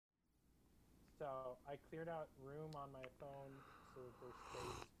I cleared out room on my phone so that there's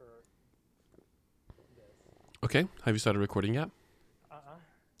space for this. Okay, have you started recording yet?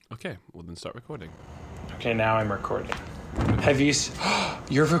 Uh-uh. Okay, well then start recording. Okay, now I'm recording. Have you...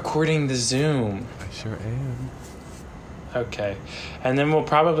 You're recording the Zoom. I sure am. Okay. And then we'll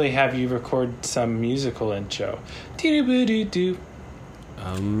probably have you record some musical intro. Doo-doo-doo-doo-doo.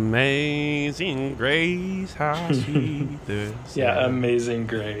 Amazing Grace, how sweet the Yeah, sound Amazing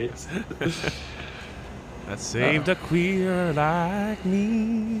Grace. that saved a queer like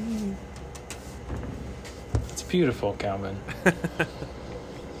me. It's beautiful, Calvin.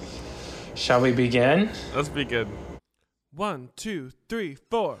 Shall we begin? Let's begin. 1, 2, 3,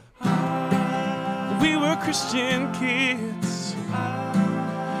 4. We were Christian kids.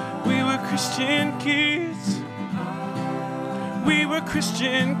 We were Christian kids. We were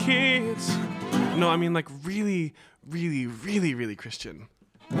Christian kids. No, I mean like really, really, really, really Christian.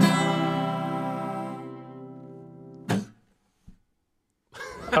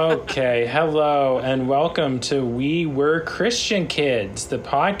 Okay, hello and welcome to We Were Christian Kids, the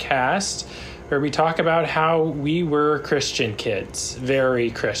podcast where we talk about how we were Christian kids, very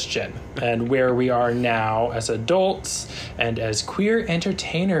Christian, and where we are now as adults and as queer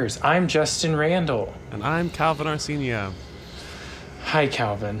entertainers. I'm Justin Randall. And I'm Calvin Arsenia. Hi,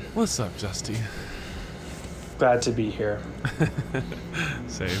 Calvin. What's up, Justy? Glad to be here.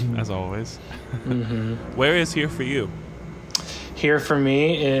 Same, as always. Where is here for you? Here for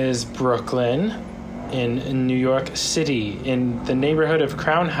me is Brooklyn in New York City, in the neighborhood of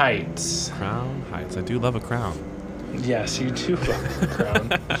Crown Heights. Crown Heights. I do love a crown. Yes, you do love the crown.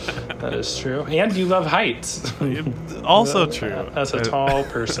 That is true. And you love heights. Also true. As a tall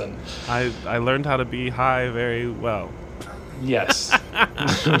person. I learned how to be high very well. Yes.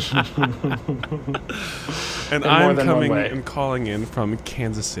 And In more I'm than one coming way. and calling in from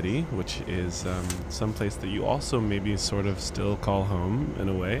Kansas City, which is someplace that you also maybe sort of still call home in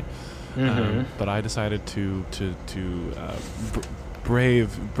a way. But I decided to brave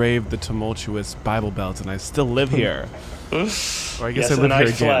the tumultuous Bible Belt, and I still live here. Or I guess Yes, I live and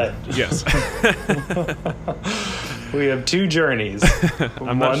here I again. fled. Yes. We have two journeys.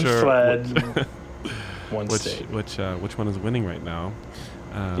 I'm not one sure fled, one stayed. which one is winning right now.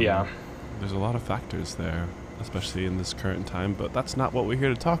 Yeah. There's a lot of factors there, especially in this current time, but that's not what we're here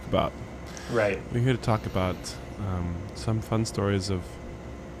to talk about. Right. We're here to talk about some fun stories of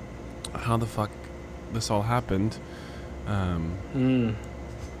how the fuck this all happened. You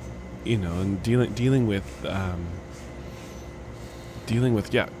know, and dealing with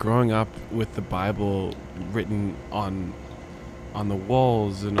growing up with the Bible written on the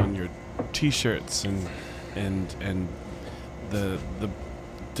walls and on your T-shirts and the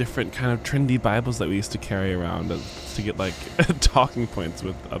different kind of trendy Bibles that we used to carry around to get like talking points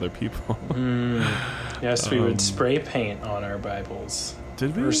with other people. Yes, we would spray paint on our Bibles.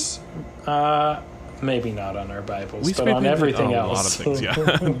 Did we? Maybe not on our Bibles, We but spray on painted everything on else. a lot of things,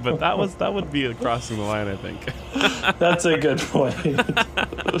 yeah. But that would be crossing the line, I think. That's a good point.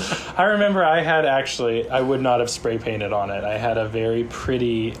 I remember I would not have spray painted on it. I had a very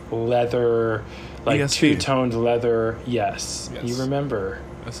pretty leather, like ESV. two-toned leather. Yes. Yes. You remember.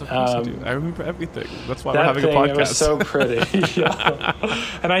 Of course I do. I remember everything. That's why we're That having thing, a podcast. it was so pretty. Yeah.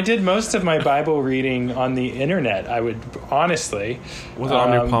 And I did most of my Bible reading on the internet. I would, honestly. Was it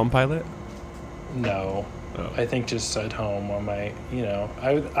on your Palm Pilot? No. Oh. I think just at home on my,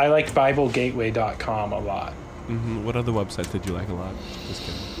 I liked BibleGateway.com a lot. What other website did you like a lot? Just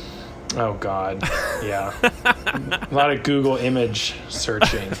kidding. Oh, God. Yeah. A lot of Google image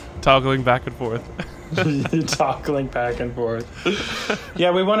searching. Toggling back and forth. Toggling back and forth.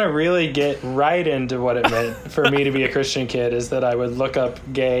 Yeah, we want to really get right into what it meant for me to be a Christian kid, is that I would look up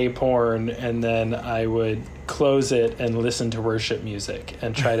gay porn and then I would close it and listen to worship music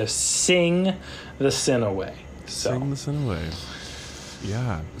and try to sing the sin away. Sing the sin away.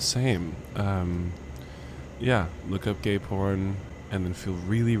 Yeah, same. Look up gay porn and then feel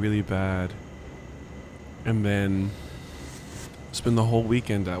really, really bad. And then spend the whole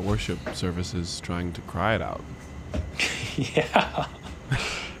weekend at worship services trying to cry it out. Yeah.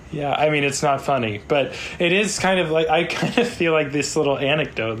 Yeah, I mean, it's not funny, but it is kind of like, I kind of feel like this little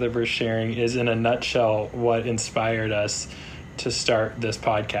anecdote that we're sharing is in a nutshell what inspired us to start this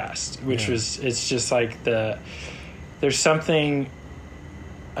podcast, which was, it's just like there's something,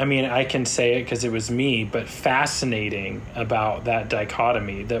 I mean, I can say it because it was me, but fascinating about that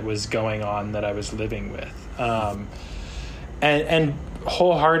dichotomy that was going on that I was living with. And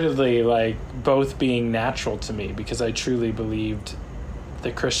wholeheartedly, like, both being natural to me because I truly believed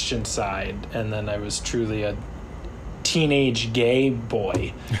the Christian side, and then I was truly a teenage gay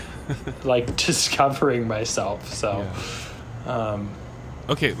boy like discovering myself. So,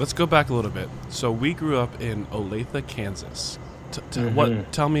 okay, let's go back a little bit. So we grew up in Olathe, Kansas.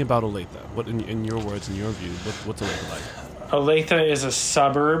 Tell me about Olathe. What, in your words, in your view, what's Olathe like? Olathe is a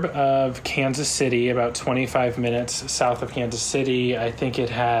suburb of Kansas City, about 25 minutes south of Kansas City. I think it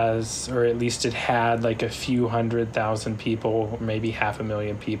has, or at least it had, like a few 100,000 people, maybe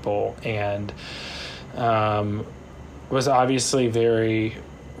 500,000 people, and was obviously very,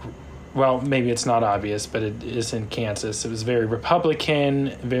 well, maybe it's not obvious, but it is in Kansas. It was very Republican,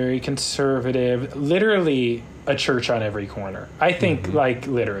 very conservative, literally a church on every corner. I think, like,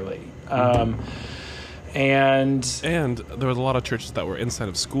 literally. And there was a lot of churches that were inside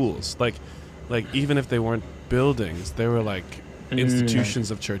of schools. Like even if they weren't buildings, they were like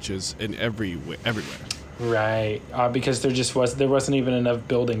institutions of churches in everywhere. Right, because there wasn't even enough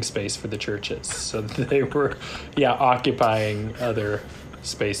building space for the churches, so they were, occupying other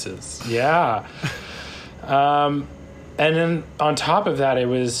spaces. Yeah, and then on top of that,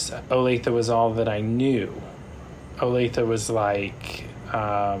 Olathe was all that I knew. Olathe was like.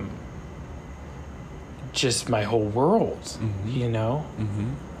 Just my whole world, you know?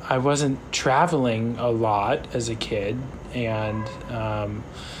 I wasn't traveling a lot as a kid, and I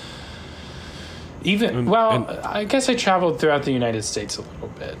guess I traveled throughout the United States a little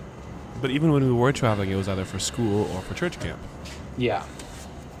bit. But even when we were traveling, it was either for school or for church camp. Yeah.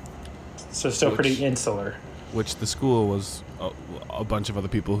 So still pretty insular. Which the school was a bunch of other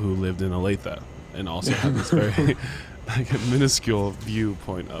people who lived in Olathe and also had this very like a minuscule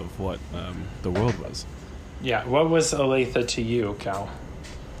viewpoint of what the world was. Yeah, what was Olathe to you, Cal?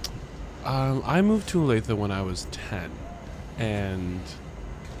 I moved to Olathe when I was 10, and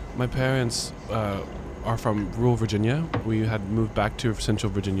my parents are from rural Virginia. We had moved back to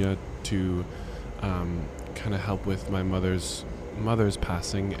Central Virginia to kind of help with my mother's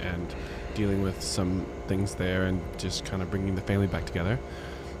passing and dealing with some things there and just kind of bringing the family back together.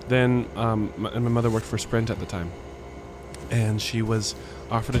 Then my mother worked for Sprint at the time, and she was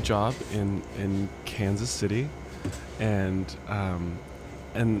offered a job in Kansas City, and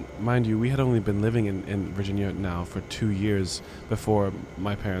mind you, we had only been living in Virginia now for 2 years before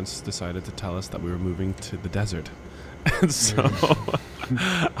my parents decided to tell us that we were moving to the desert. And so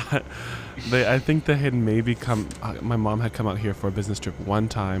I think they had maybe my mom had come out here for a business trip one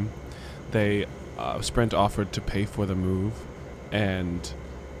time. They Sprint offered to pay for the move, and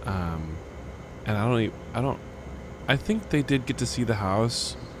I think they did get to see the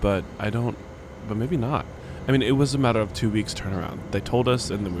house, but maybe not. I mean, it was a matter of 2 weeks turnaround. They told us,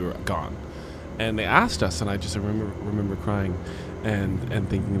 and then we were gone. And they asked us, and I just remember crying and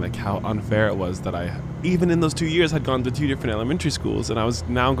thinking like how unfair it was that I, even in those 2 years, had gone to 2 different elementary schools, and I was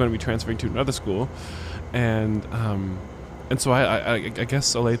now going to be transferring to another school. And so I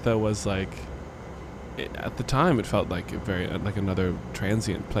guess Olathe was like, at the time, it felt like very like another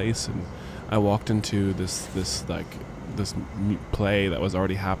transient place, and I walked into this play that was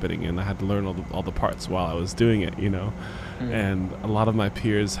already happening, and I had to learn all the parts while I was doing it, you know. And a lot of my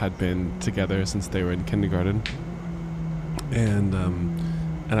peers had been together since they were in kindergarten, and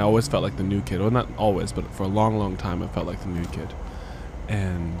I always felt like the new kid. Well, not always, but for a long time, I felt like the new kid.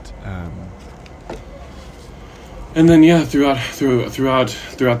 And then throughout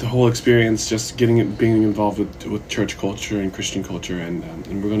the whole experience, just being involved with church culture and Christian culture, and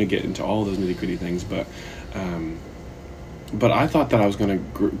we're going to get into all those nitty gritty things, but I thought that I was going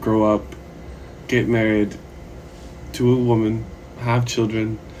to grow up, get married to a woman, have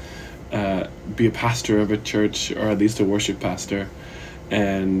children, be a pastor of a church, or at least a worship pastor,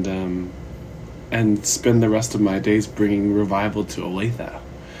 and spend the rest of my days bringing revival to Olathe.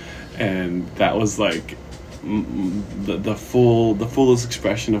 And that was like the fullest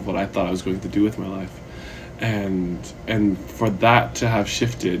expression of what I thought I was going to do with my life, and for that to have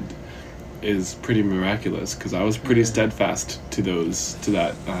shifted is pretty miraculous, because I was pretty steadfast to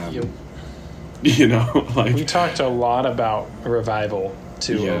that. Yep. You know, like we talked a lot about revival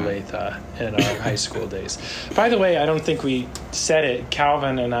to Olathe in our high school days. By the way, I don't think we said it.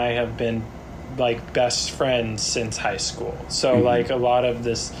 Calvin and I have been like best friends since high school, so like a lot of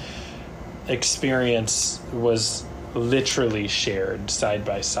this experience was literally shared side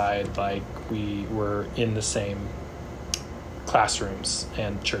by side, like we were in the same classrooms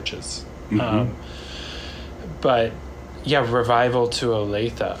and churches. But yeah, revival to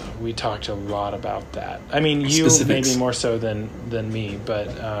Olathe, we talked a lot about that. I mean, you maybe more so than me, but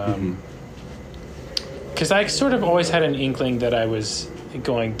because I sort of always had an inkling that I was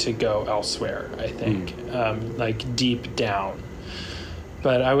going to go elsewhere, I think, like deep down.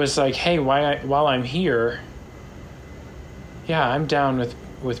 But I was like, hey, while I'm here, I'm down with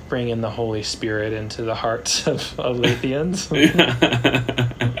with bringing the Holy Spirit into the hearts of Aletheans.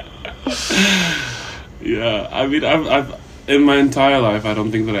 Yeah, I mean, I've in my entire life, I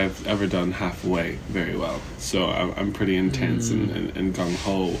don't think that I've ever done halfway very well. So I'm pretty intense and gung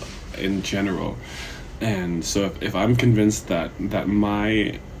ho in general. And so if I'm convinced that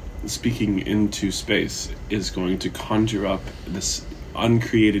my speaking into space is going to conjure up this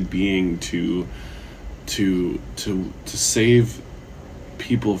uncreated being to save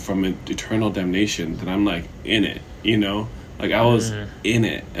people from eternal damnation, then I'm like in it, you know? Like I was in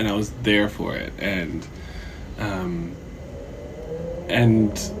it and I was there for it,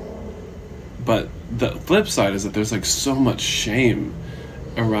 but the flip side is that there's like so much shame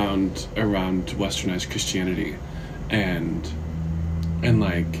around westernized Christianity, and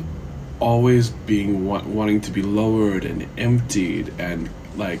like always being wanting to be lowered and emptied and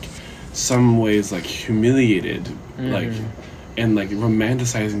like some ways like humiliated, like, and like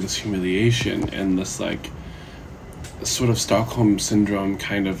romanticizing this humiliation and this like sort of Stockholm syndrome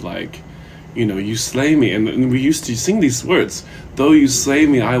kind of like, you know, you slay me, and we used to sing these words, though you slay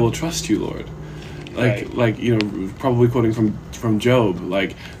me I will trust you, Lord. Like Right. like, you know, probably quoting from Job,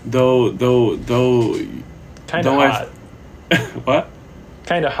 like though Kind though of hot. what?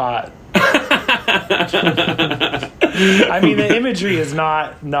 Kind of hot. I mean, the imagery is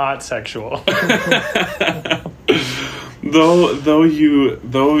not sexual.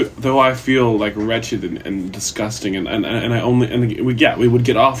 Though I feel like wretched and disgusting and we would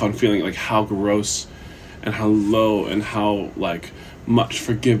get off on feeling like how gross and how low and how like much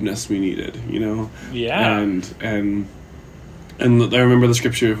forgiveness we needed, you know? Yeah. And I remember the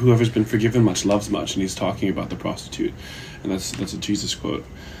scripture, whoever's been forgiven much loves much, and he's talking about the prostitute, and that's a Jesus quote.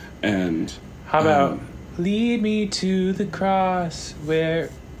 And How about lead me to the cross where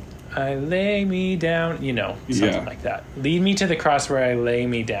I lay me down, you know, something like that. Lead me to the cross where I lay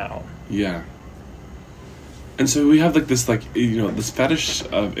me down. yeah. And so we have like this, like, you know, this fetish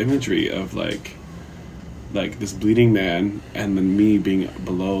of imagery of like this bleeding man, and then me being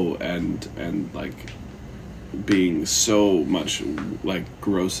below and like being so much like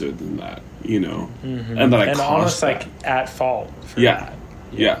grosser than that, you know, and that I And caused almost that. like at fault for Yeah. that.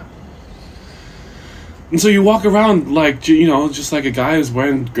 Yeah. And so you walk around like, you know, just like a guy who's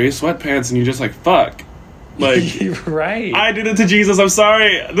wearing gray sweatpants, and you're just like, fuck. Like, Right. I did it to Jesus, I'm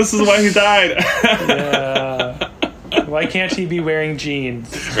sorry. This is why he died. Yeah. Why can't he be wearing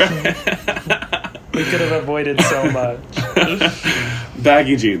jeans? We could have avoided so much.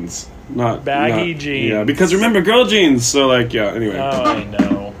 Baggy jeans. Not Baggy not- jeans. Yeah, because remember, girl jeans. So like, yeah, anyway. Oh, I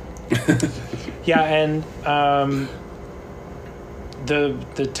know. Yeah, and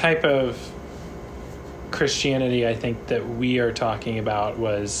the type of Christianity I think that we are talking about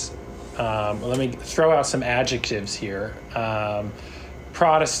was, let me throw out some adjectives here: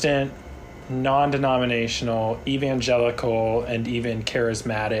 Protestant, non-denominational, evangelical, and even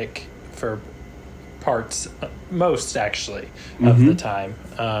charismatic for parts, most actually of the time.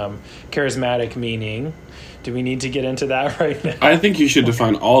 Charismatic meaning, do we need to get into that right now? I think you should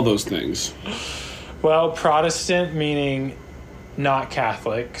define all those things. Well, Protestant meaning not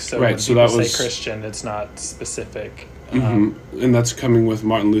Catholic, so Right, when so people that was- say Christian, it's not specific. And that's coming with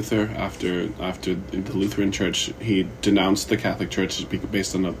Martin Luther after the Lutheran Church. He denounced the Catholic Church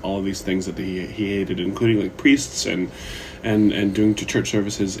based on all of these things that he hated, including like priests and doing church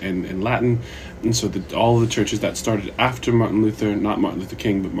services in Latin. And so all of the churches that started after Martin Luther, not Martin Luther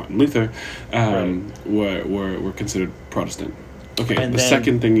King, but Martin Luther, were considered Protestant. Okay, And the then-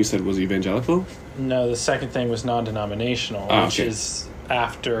 second thing you said was evangelical? No, the second thing was non-denominational, which okay. is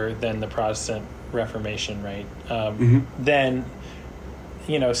after then the Protestant Reformation, right? Mm-hmm. Then,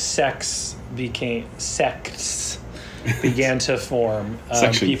 you know, sects began to form.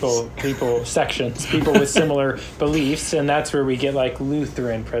 Sections. Sections, people with similar beliefs, and that's where we get like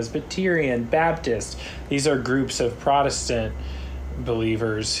Lutheran, Presbyterian, Baptist. These are groups of Protestant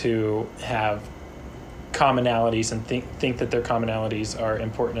believers who have commonalities and think that their commonalities are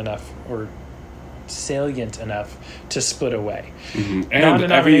important enough or salient enough to split away. And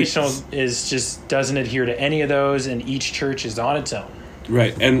Non-denominational is just doesn't adhere to any of those, and each church is on its own.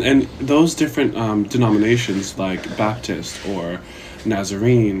 Right, and those different denominations like Baptist or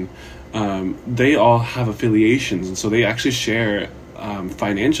Nazarene, they all have affiliations, and so they actually share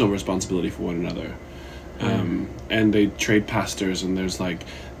financial responsibility for one another. And they trade pastors, and there's like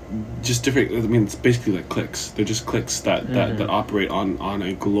just different, I mean, it's basically like cliques. They're just cliques that operate on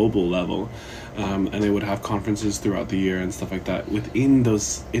a global level. And they would have conferences throughout the year and stuff like that within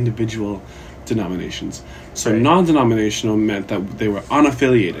those individual denominations. So Right. non-denominational meant that they were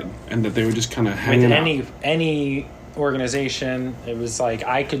unaffiliated and that they were just kind of hanging With out. any organization. It was like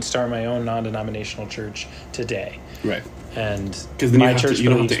I could start my own non-denominational church today. Right. And because then you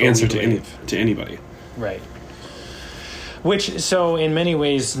don't have to answer to anybody. Right. Which, so in many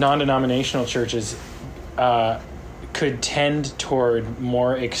ways, non-denominational churches could tend toward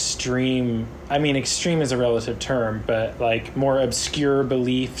more extreme, I mean, extreme is a relative term, but like more obscure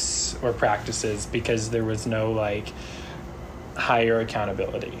beliefs or practices because there was no like higher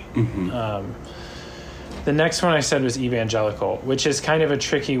accountability. Mm-hmm. The next one I said was evangelical, which is kind of a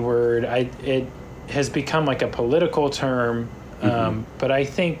tricky word. It has become like a political term, but I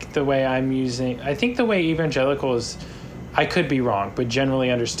think the way evangelical is, I could be wrong, but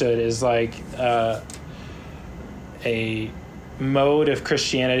generally understood is like a mode of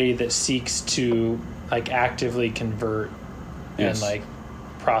Christianity that seeks to like actively convert and like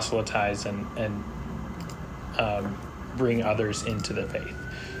proselytize and bring others into the faith.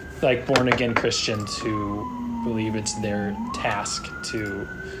 Like born again Christians who believe it's their task to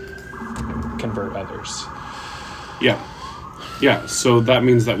convert others. Yeah. So that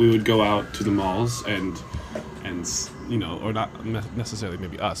means that we would go out to the malls and you know, or not necessarily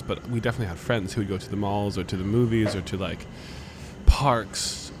maybe us, but we definitely had friends who would go to the malls or to the movies or to like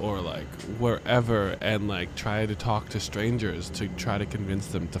parks or like wherever and like try to talk to strangers to try to convince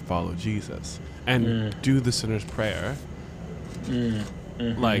them to follow Jesus and do the sinner's prayer.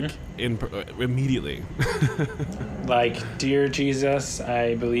 Like immediately. Like, dear Jesus,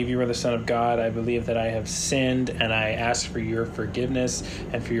 I believe you are the Son of God. I believe that I have sinned, and I ask for your forgiveness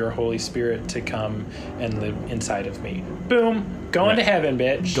and for your Holy Spirit to come and live inside of me. Boom. Going to heaven,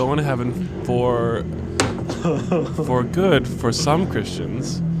 bitch. Going to heaven for good for some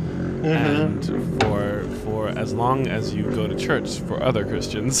Christians, and for as long as you go to church for other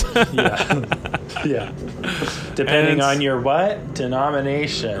Christians. Yeah. Depending on your what?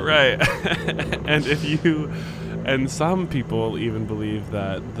 Denomination. Right. And some people even believe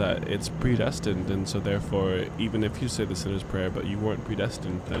that it's predestined, and so therefore, even if you say the sinner's prayer, but you weren't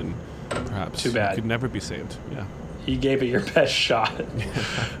predestined, then perhaps too bad. You could never be saved. Yeah. You gave it your best shot.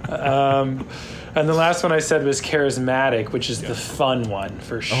 And the last one I said was charismatic, which is the fun one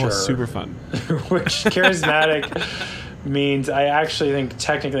for sure. Oh, super fun. Which charismatic means, I actually think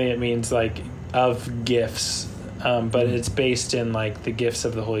technically it means like of gifts, but it's based in like the gifts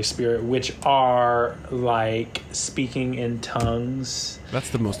of the Holy Spirit, which are like speaking in tongues. That's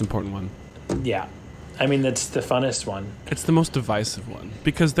the most important one. Yeah. I mean, that's the funnest one. It's the most divisive one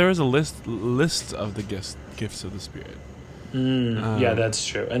because there is a list of the gifts of the Spirit. Yeah, that's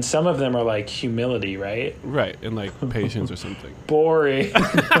true. And some of them are like humility, right? Right, and like patience or something. Boring.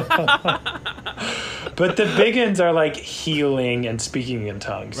 But the big ones are like healing and speaking in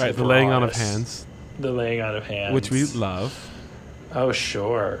tongues. Right, the laying on of hands. The laying on of hands. Which we love. Oh,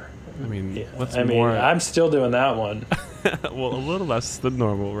 sure. I mean, yeah. I'm still doing that one. Well, a little less than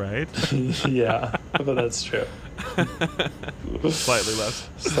normal, right? Yeah, but that's true. Slightly less.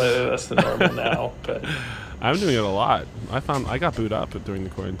 Slightly less than normal now, but I'm doing it a lot. I got booed up during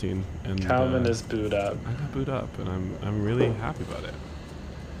the quarantine, and Calvin is booed up. I got booed up, and I'm really happy about it.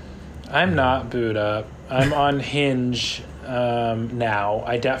 I'm not booed up. I'm on Hinge now.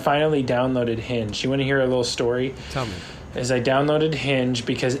 I finally downloaded Hinge. You want to hear a little story? Tell me. Is I downloaded Hinge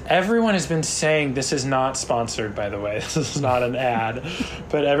because everyone has been saying, this is not sponsored, by the way, this is not an ad,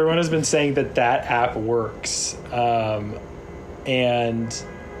 but everyone has been saying that app works. And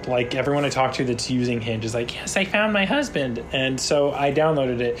like everyone I talk to that's using Hinge is like, yes, I found my husband. And so I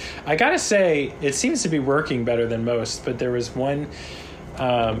downloaded it. I gotta say, it seems to be working better than most, but there was one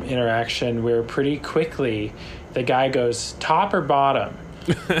interaction where pretty quickly the guy goes, top or bottom?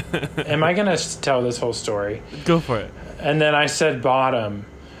 Am I gonna tell this whole story? Go for it. And then I said bottom.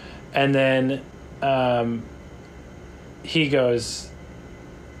 And then he goes,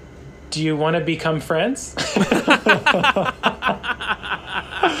 do you want to become friends?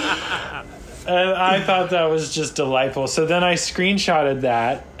 And I thought that was just delightful. So then I screenshotted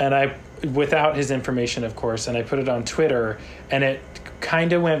that, and without his information, of course, and I put it on Twitter, and it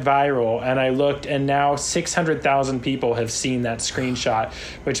kind of went viral, and I looked, and now 600,000 people have seen that screenshot,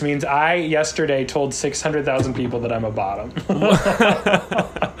 which means I yesterday told 600,000 people that I'm a bottom.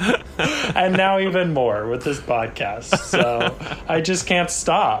 And now even more with this podcast. So I just can't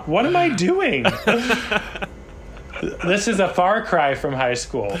stop. What am I doing? This is a far cry from high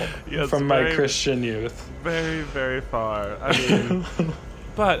school, from my Christian youth. Very, very far. I mean,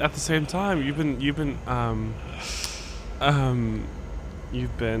 but at the same time, you've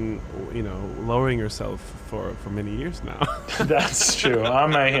been, you know, lowering yourself for many years now. That's true.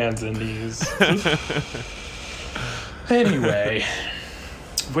 On my hands and knees. Anyway,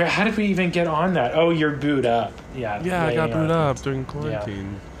 How did we even get on that? Oh, you're booed up. Yeah. Yeah, I got laying booed on- up during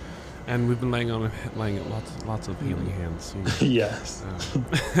quarantine, and we've been laying lots of healing hands. You know. Yes. Um,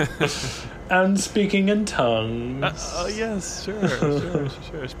 And speaking in tongues. yes, sure.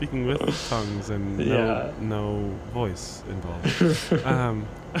 Speaking with tongues and no voice involved.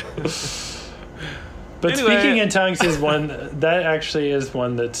 But Anyway. speaking in tongues is one that actually is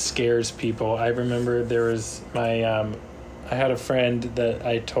one that scares people. I remember there was I had a friend that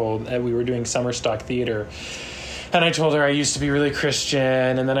I told that we were doing summer stock theater, and I told her I used to be really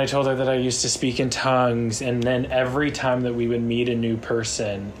Christian, and then I told her that I used to speak in tongues, and then every time that we would meet a new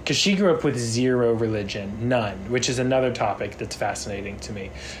person, because she grew up with zero religion, none, which is another topic that's fascinating to me.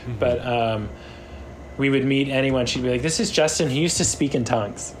 Mm-hmm. But we would meet anyone, she'd be like, "This is Justin, he used to speak in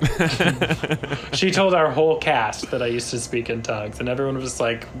tongues." She told our whole cast that I used to speak in tongues, and everyone was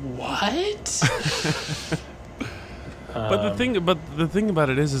like, "What?" But the thing about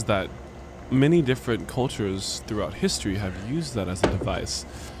it is that many different cultures throughout history have used that as a device.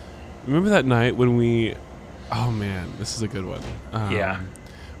 Remember that night when we? Oh man, this is a good one. Yeah.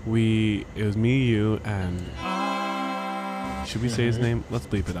 It was me, you, and should we say his name? Let's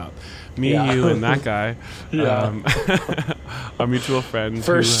bleep it out. Me, Yeah. you, and that guy. Yeah. Our mutual friend. who-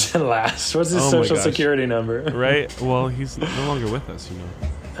 First and last. What's his Oh my social gosh. security number? right? Well, he's no longer with us, you know.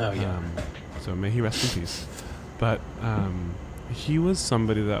 Oh, yeah. So may he rest in peace. But he was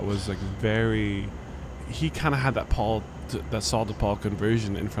somebody that was like very. He kind of had that Saul to Paul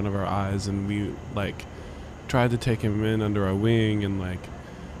conversion in front of our eyes, and we like tried to take him in under our wing, and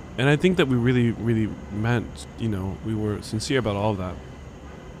I think that we really, really meant, you know, we were sincere about all of that.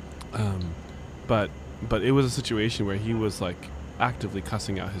 But it was a situation where he was like actively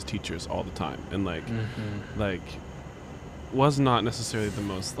cussing out his teachers all the time, and like was not necessarily the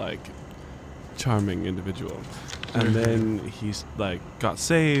most like charming individual. And then he's like got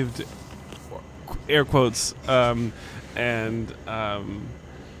saved, air quotes, and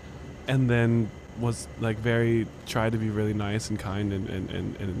then was like tried to be really nice and kind,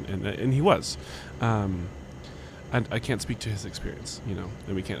 and he was. I can't speak to his experience, you know,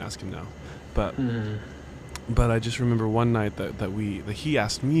 and we can't ask him now, but I just remember one night that he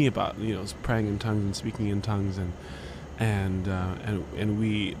asked me about, you know, praying in tongues and speaking in tongues, and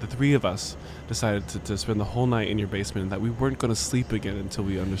we, the three of us, decided to spend the whole night in your basement, and that we weren't going to sleep again until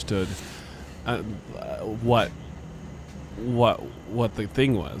we understood what the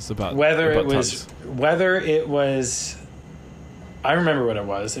thing was about. Whether about it was, tongues. I remember what it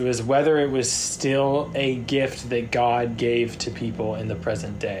was. It was whether it was still a gift that God gave to people in the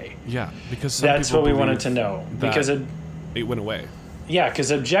present day. Yeah, because some That's people what we wanted believe to know. that Because it went away. yeah,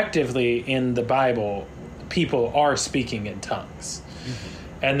 because objectively in the Bible, people are speaking in tongues.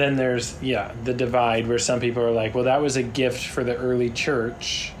 And then there's, the divide where some people are like, well, that was a gift for the early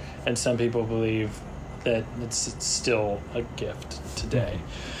church. And some people believe that it's still a gift today.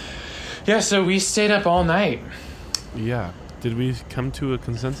 Yeah, so we stayed up all night. Yeah. Did we come to a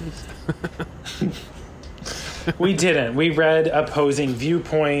consensus? We didn't. We read opposing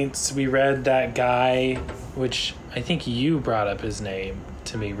viewpoints. We read that guy, which I think you brought up his name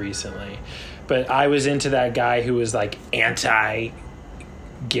to me recently. But I was into that guy who was like anti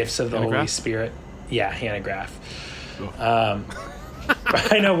gifts of the Hannah Holy Graff? Spirit. Yeah, Hannah Graff. Oh.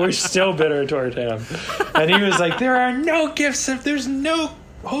 I know, we're still bitter toward him. And he was like, there's no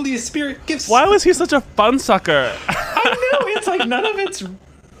Holy Spirit gifts. Why was he such a fun sucker? I know, it's like none of it's...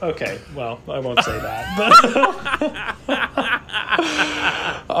 Okay, well, I won't say that.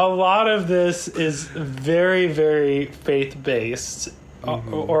 But a lot of this is very, very faith-based,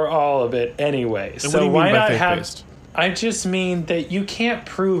 or all of it anyway. And So what do you why mean by not have... faith-based? I just mean that you can't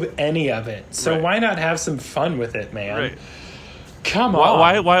prove any of it. So Right. why not have some fun with it, man? Right. Come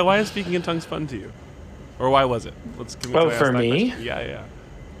on. Why is speaking in tongues fun to you? Or why was it? Can I ask for that me? question? Yeah.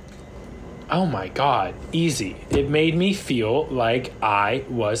 Oh my God, easy. It made me feel like I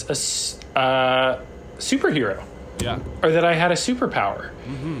was a superhero, Yeah. or that I had a superpower.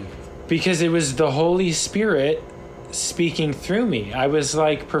 Because it was the Holy Spirit speaking through me. I was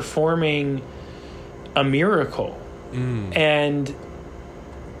like performing a miracle. And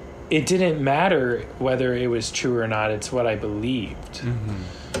it didn't matter whether it was true or not. It's what I believed.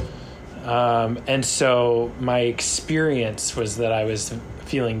 And so my experience was that I was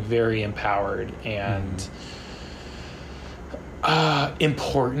feeling very empowered and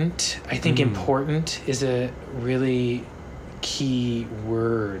important. I think important is a really key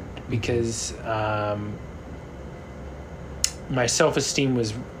word, because my self-esteem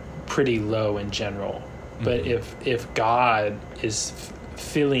was pretty low in general. But if God is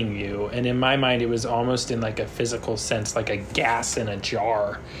filling you. And in my mind, it was almost in like a physical sense, like a gas in a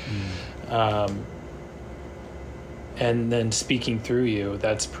jar. And then speaking through you,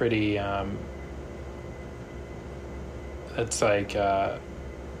 that's pretty, that's like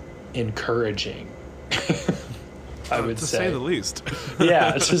encouraging, I would to say. say the least.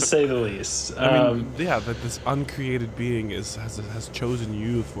 Yeah, to say the least. I mean, that this uncreated being has chosen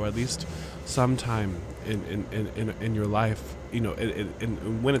you for at least some time in your life. You know,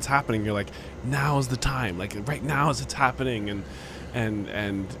 and when it's happening, you're like, now's the time. Like right now, as it's happening, and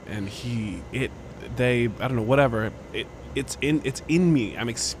they, I don't know, whatever. It's in me. I'm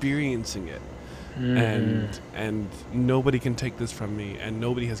experiencing it. And nobody can take this from me, and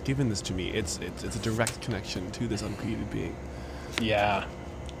nobody has given this to me. It's a direct connection to this uncreated being. Yeah,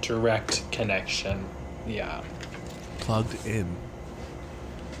 direct connection. Yeah, Plugged in.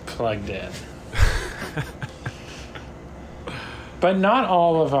 But not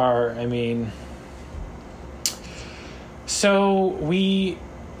all of our, I mean, so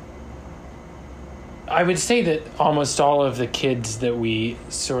I would say that almost all of the kids that we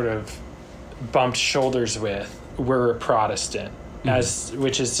sort of bumped shoulders with were Protestant,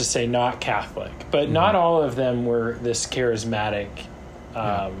 which is to say not Catholic, but not all of them were this charismatic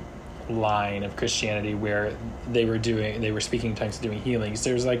line of Christianity where they were speaking tongues and doing healings.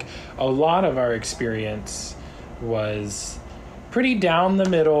 There's like a lot of our experience was pretty down the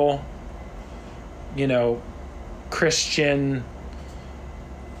middle, you know, Christian,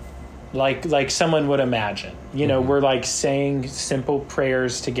 like someone would imagine. You know, we're like saying simple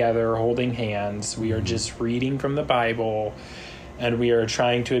prayers together, holding hands. We are just reading from the Bible, and we are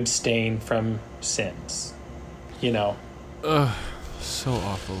trying to abstain from sins. You know. Ugh, so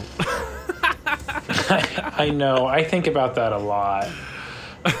awful. I know. I think about that a lot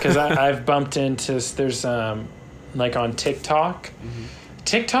because I've bumped into, there's like on TikTok.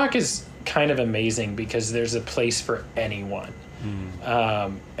 TikTok is kind of amazing because there's a place for anyone.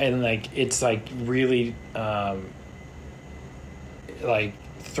 And like it's like really like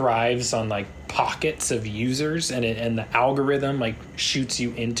thrives on like pockets of users, and the algorithm like shoots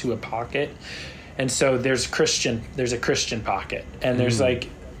you into a pocket. And so there's a Christian pocket, and there's like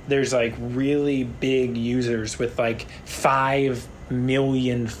really big users with like 5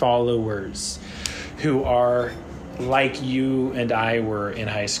 million followers who are like you and I were in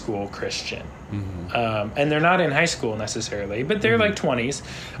high school Christian. And they're not in high school necessarily, but they're like 20s.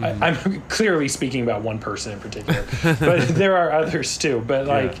 I'm clearly speaking about one person in particular, but there are others too. But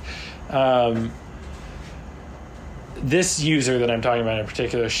like this user that I'm talking about in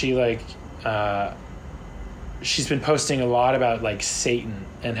particular, she like she's been posting a lot about like Satan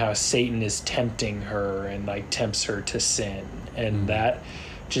and how Satan is tempting her and like tempts her to sin, and that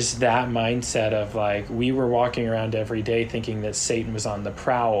mindset of like we were walking around every day thinking that Satan was on the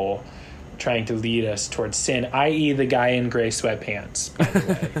prowl trying to lead us towards sin, i.e. the guy in gray sweatpants, by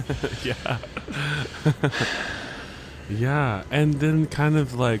the way. Yeah, and then kind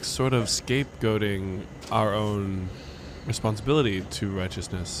of like sort of scapegoating our own responsibility to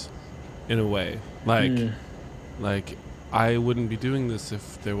righteousness in a way. Like I wouldn't be doing this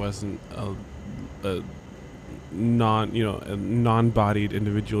if there wasn't a non-bodied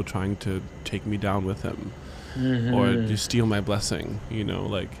individual trying to take me down with him, or to steal my blessing, you know,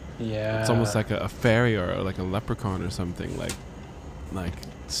 like it's almost like a fairy or like a leprechaun or something, like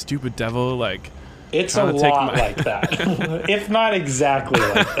stupid devil, like it's a lot like that. If not exactly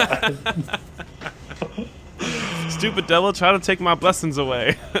like that. Stupid devil trying to take my blessings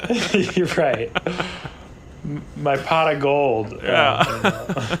away. You're right. My pot of gold.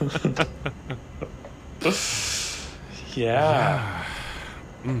 Yeah.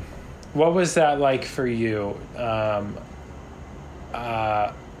 What was that like for you?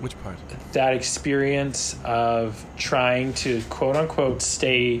 Which part? That experience of trying to quote unquote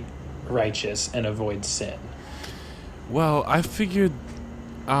stay righteous and avoid sin. Well, I figured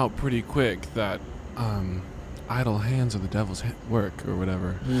out pretty quick that idle hands are the devil's work or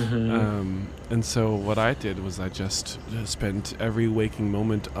whatever. And so what I did was I just spent every waking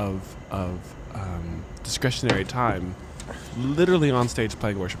moment of discretionary time literally on stage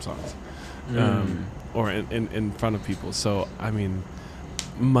playing worship songs, or in front of people. So I mean,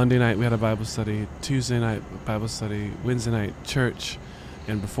 Monday night we had a Bible study, Tuesday night Bible study, Wednesday night church,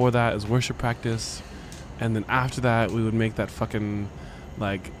 and before that is worship practice, and then after that we would make that fucking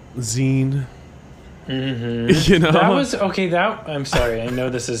like zine. You know, that was okay. That I'm sorry, I know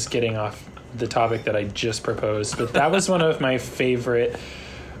this is getting off the topic that I just proposed, but that was one of my favorite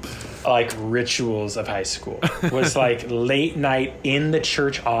like rituals of high school. Was like late night in the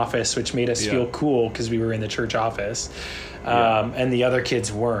church office, which made us feel cool because we were in the church office, and the other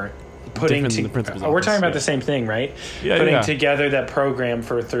kids weren't. Putting Different in the principal's we're talking office, about the same thing, right? Yeah, Putting together that program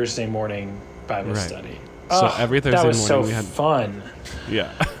for Thursday morning Bible study. So every Thursday that was morning so we had fun.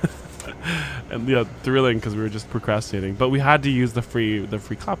 Yeah. And thrilling because we were just procrastinating, but we had to use the free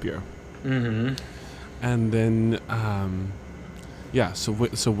copier. Mm-hmm. And then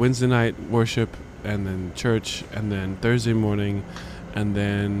so Wednesday night worship, and then church, and then Thursday morning, and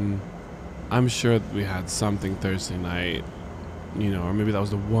then I'm sure we had something Thursday night, or maybe that was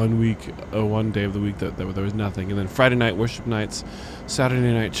the 1 week or 1 day of the week that there was nothing. And then Friday night worship nights,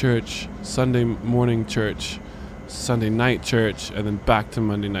 Saturday night church, Sunday morning church, Sunday night church, and then back to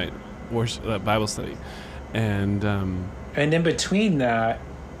Monday night worship, Bible study. And in between that,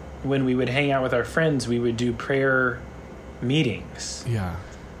 when we would hang out with our friends, we would do prayer meetings. Yeah.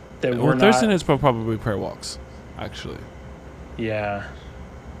 That were Thursday nights were probably prayer walks, actually. Yeah.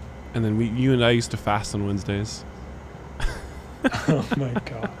 And then you and I used to fast on Wednesdays. Oh my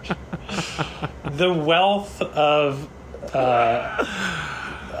gosh. The wealth of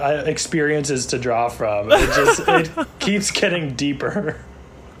experiences to draw from. It keeps getting deeper.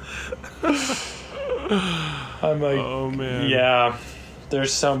 I'm like, oh man. Yeah.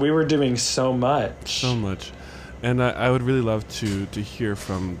 We were doing so much. So much. And I would really love to hear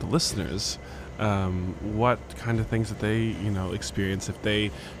from the listeners what kind of things that they, experience if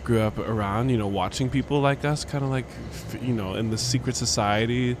they grew up around, watching people like us, kind of like, in the secret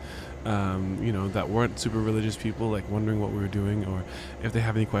society, that weren't super religious people, like wondering what we were doing, or if they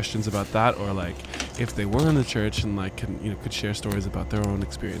have any questions about that, or like if they were in the church and like could share stories about their own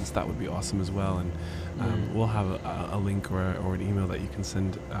experience. That would be awesome as well. And we'll have a link or an email that you can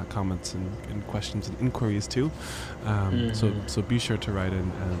send comments and questions and inquiries to. So be sure to write in,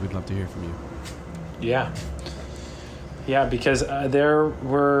 and we'd love to hear from you. Yeah, because there's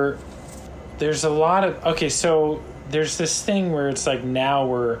a lot of, so there's this thing where it's like now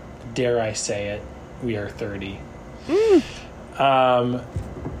we're, dare I say it, we are 30.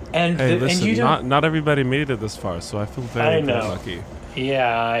 And listen, not everybody made it this far, so I feel very lucky.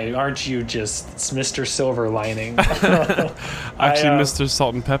 Yeah, aren't you just Mr. Silver Lining? Actually, Mr.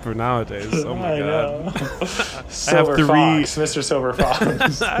 Salt and Pepper nowadays. Oh my God. Mr. Silver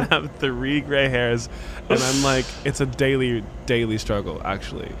Fox. I have 3 gray hairs, and I'm like, it's a daily struggle,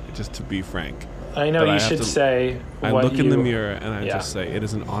 actually, just to be frank. I know, but you should say I look in the mirror and I just say, it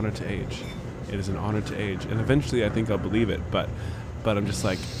is an honor to age. It is an honor to age. And eventually I think I'll believe it, but I'm just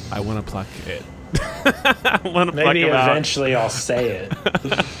like, I want to pluck it. Maybe eventually I'll say it.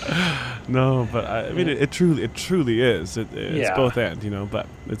 No, but I mean, it truly is. It's both and, but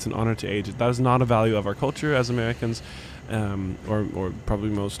it's an honor to age. That is not a value of our culture as Americans, or probably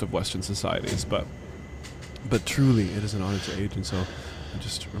most of Western societies, but truly it is an honor to age. And so I'm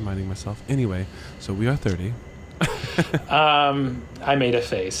just reminding myself. Anyway, so we are 30. I made a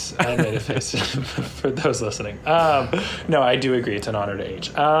face for those listening. No, I do agree. It's an honor to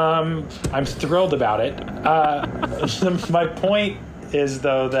age. I'm thrilled about it. My point is,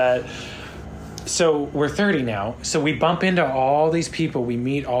 though, that so we're 30 now. So we bump into all these people. We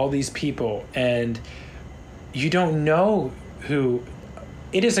meet all these people, and you don't know who.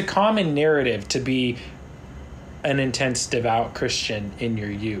 It is a common narrative to be an intense, devout Christian in your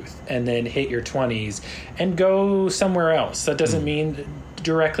youth and then hit your 20s and go somewhere else. That doesn't mean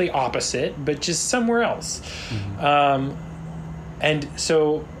directly opposite, but just somewhere else. And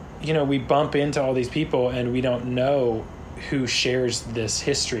so, we bump into all these people and we don't know who shares this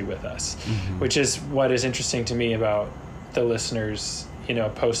history with us, which is what is interesting to me about the listeners,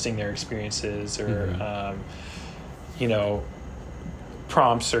 posting their experiences or,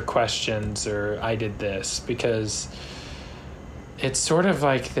 prompts or questions or I did this, because it's sort of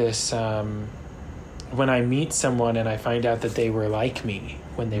like this when I meet someone and I find out that they were like me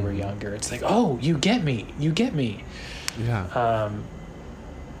when they were younger, it's like, oh, you get me. Yeah.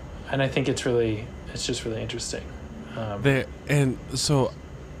 And I think it's just really interesting. And so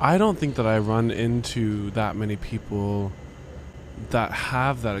I don't think that I run into that many people that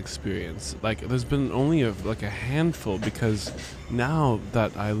have that experience. Like, there's been only a handful, because now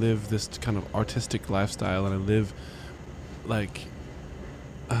that I live this kind of artistic lifestyle and I live like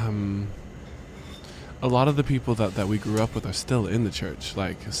a lot of the people that we grew up with are still in the church,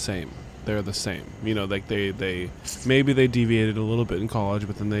 they're the same, like they maybe they deviated a little bit in college,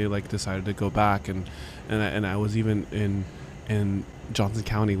 but then they decided to go back, and I was even in Johnson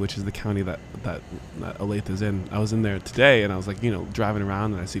County, which is the county that Olathe is in. I was in there today, and I was like, driving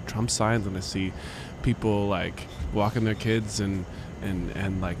around, and I see Trump signs, and I see people like walking their kids and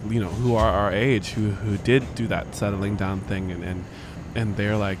like, who are our age, who did do that settling down thing, and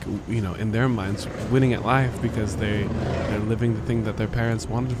they're like, in their minds winning at life because they're living the thing that their parents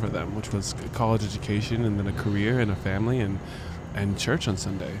wanted for them, which was a college education and then a career and a family and church on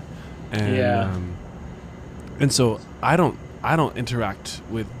Sunday. And and so I don't interact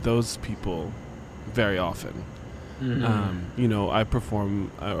with those people very often. I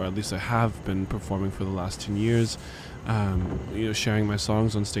perform, or at least I have been performing for the last 10 years, sharing my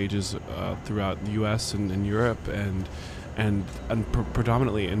songs on stages throughout the U.S. and Europe, and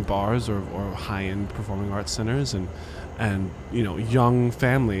predominantly in bars or high-end performing arts centers, and young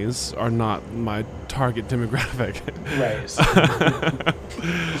families are not my target demographic. Right.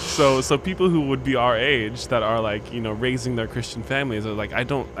 So people who would be our age that are like raising their Christian families are like, I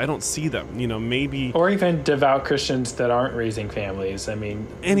don't see them. Maybe, or even devout Christians that aren't raising families. I mean,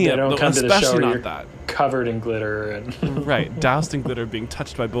 they don't come to the show. Not you're covered in glitter and right, doused in glitter, being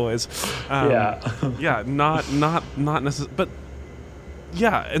touched by boys. Not necessarily, but.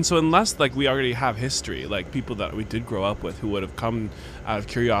 Yeah, and so unless like we already have history, like people that we did grow up with who would have come out of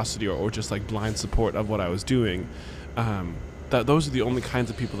curiosity or just like blind support of what I was doing, that those are the only kinds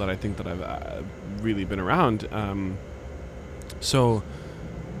of people that I think that I've really been around. So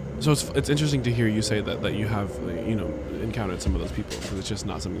it's interesting to hear you say that you have encountered some of those people, because it's just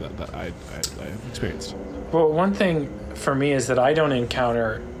not something that I've experienced. Well, one thing for me is that I don't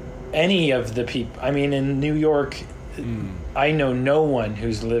encounter any of the people. I mean, in New York. I know no one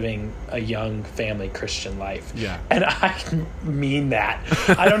who's living a young family Christian life. Yeah. And I mean that.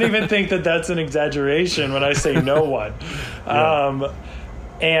 I don't even think that that's an exaggeration when I say no one.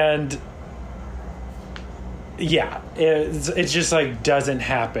 And yeah, it just like doesn't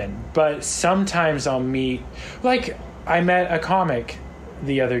happen. But sometimes I'll meet, like I met a comic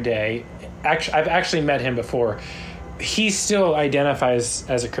the other day. Actually, I've actually met him before. He still identifies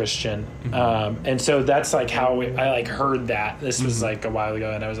as a Christian. And so that's like how I like heard that. This was like a while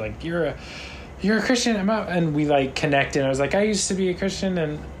ago, and I was like, you're a Christian? And we like connected. I was like, I used to be a Christian,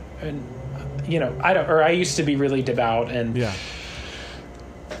 and I used to be really devout, and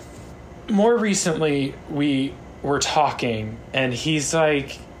more recently we were talking, and he's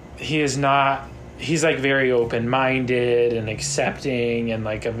like very open-minded and accepting and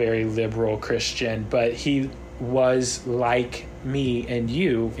like a very liberal Christian, but he was like me and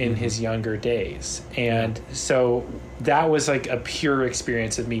you in his younger days. And so that was like a pure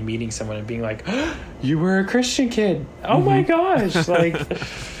experience of me meeting someone and being like, oh, you were a Christian kid. Oh my gosh. Like,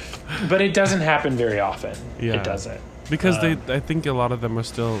 but it doesn't happen very often. Yeah. It doesn't. Because I think a lot of them are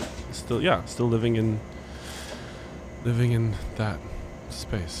still living in that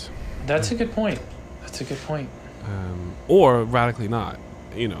space. That's a good point. Or radically not,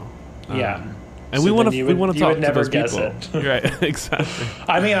 And so we want to talk to those people. Right, exactly.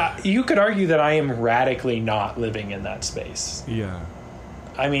 I mean, you could argue that I am radically not living in that space. Yeah.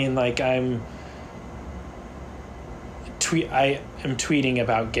 I mean, like I am tweeting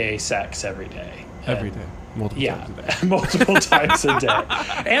about gay sex every day. Every day. Multiple times a day. Multiple times a day.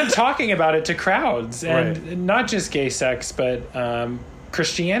 And talking about it to crowds. And not just gay sex, but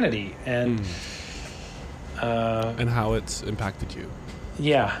Christianity. And how it's impacted you.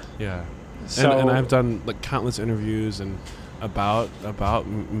 Yeah. Yeah. So, and I've done like countless interviews and about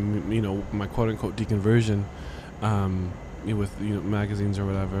my quote unquote deconversion, with magazines or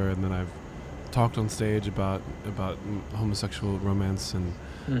whatever, and then I've talked on stage about homosexual romance and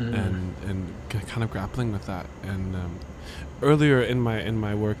kind of grappling with that. And earlier in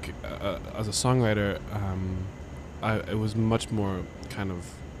my work as a songwriter, it was much more kind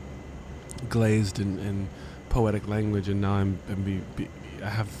of glazed in poetic language, and now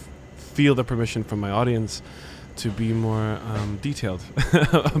I feel the permission from my audience to be more detailed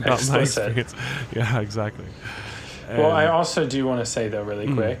about my experience. Yeah, exactly. Well, I also do want to say though,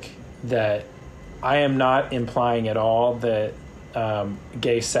 really quick, that I am not implying at all that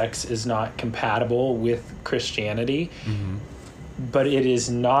gay sex is not compatible with Christianity, but it is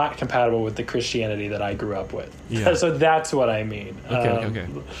not compatible with the Christianity that I grew up with. Yeah. So that's what I mean. Okay.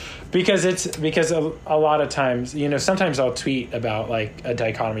 Because a lot of times, sometimes I'll tweet about like a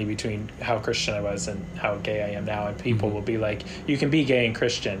dichotomy between how Christian I was and how gay I am now, and people will be like, you can be gay and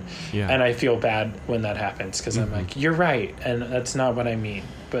Christian. Yeah. And I feel bad when that happens, because I'm like, you're right, and that's not what I mean.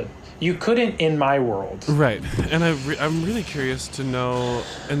 But you couldn't in my world. Right. And I'm really curious to know,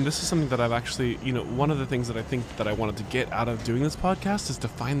 and this is something that I've actually, one of the things that I think that I wanted to get out of doing this podcast is to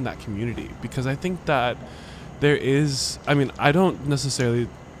find that community, because I think that there is, I mean, I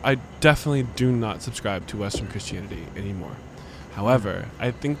definitely do not subscribe to Western Christianity anymore. However,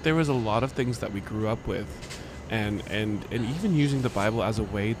 I think there was a lot of things that we grew up with, and even using the Bible as a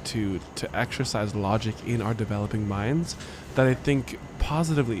way to exercise logic in our developing minds, that I think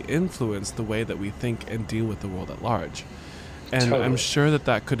positively influenced the way that we think and deal with the world at large. And totally. I'm sure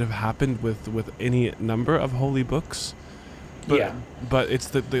that could have happened with any number of holy books. But it's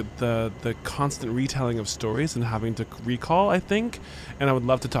the constant retelling of stories and having to recall, I think. And I would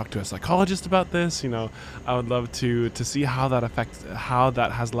love to talk to a psychologist about this. I would love to see how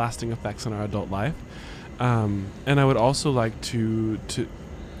that has lasting effects on our adult life. And I would also like to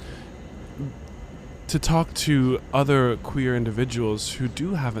talk to other queer individuals who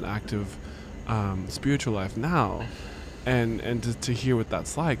do have an active spiritual life now, and to hear what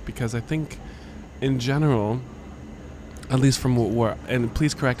that's like, because I think in general, at least from what and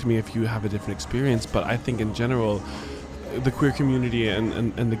please correct me if you have a different experience, but I think in general, the queer community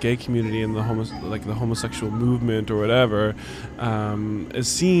and the gay community and the homosexual movement or whatever is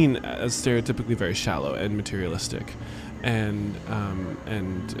seen as stereotypically very shallow and materialistic, and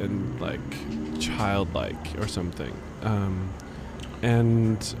like childlike or something.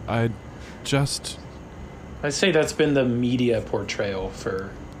 And I'd say that's been the media portrayal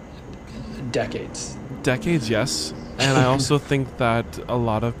for decades. Decades, yes. And I also think that a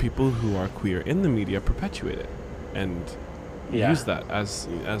lot of people who are queer in the media perpetuate it and use that as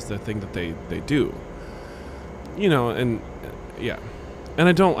the thing that they do. And And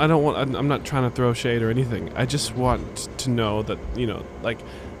I'm not trying to throw shade or anything. I just want to know that,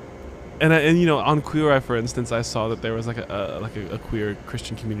 on Queer Eye, for instance, I saw that there was a queer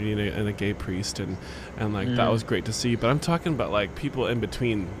Christian community and a gay priest, and that was great to see. But I'm talking about people in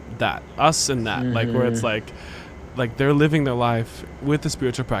between that, us and that, where it's like they're living their life with the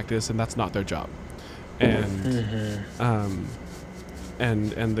spiritual practice, and that's not their job, and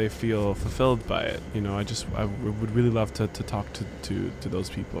and they feel fulfilled by it. I would really love to talk to those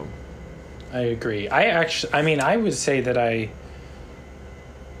people. I agree. I would say that I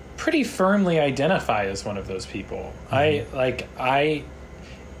pretty firmly identify as one of those people. I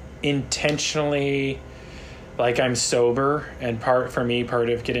intentionally, I'm sober, and part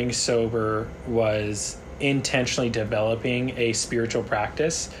of getting sober was intentionally developing a spiritual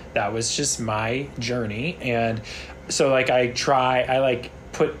practice. That was just my journey. And so I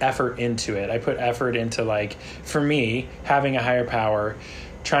put effort into it. I put effort into for me, having a higher power,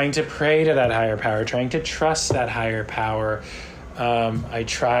 trying to pray to that higher power, trying to trust that higher power. I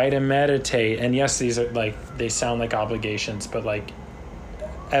try to meditate, and yes, these are they sound like obligations, but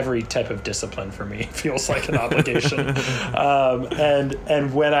every type of discipline for me feels like an obligation.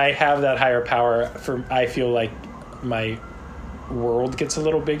 And when I have that higher power, I feel like my world gets a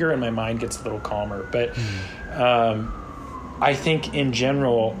little bigger and my mind gets a little calmer. But I think in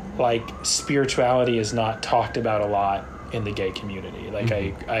general, spirituality is not talked about a lot in the gay community.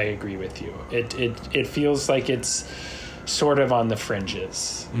 I agree with you. It feels like it's sort of on the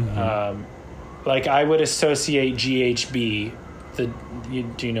fringes. I would associate GHB.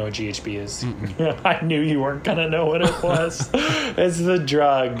 Do you know what GHB is? I knew you weren't gonna know what it was. It's the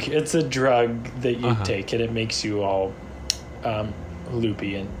drug. It's a drug that you take, and it makes you all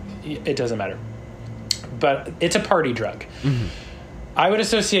loopy, and it doesn't matter. But it's a party drug. I would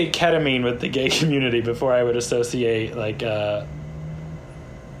associate ketamine with the gay community before I would associate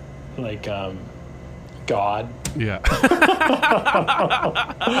God. Yeah.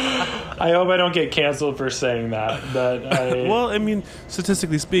 I hope I don't get canceled for saying that, but well, I mean,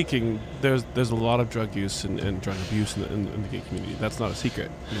 statistically speaking, there's a lot of drug use and drug abuse in the gay community. That's not a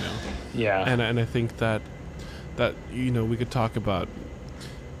secret, Yeah. And I think that we could talk about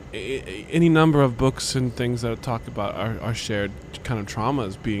any number of books and things that talk about our shared kind of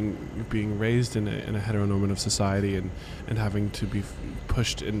traumas, being raised in a heteronormative society and having to be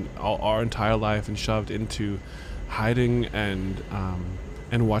pushed in our entire life and shoved into hiding and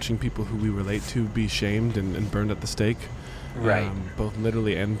watching people who we relate to be shamed and burned at the stake, right? Both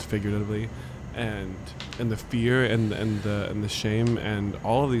literally and figuratively, and the fear and the shame and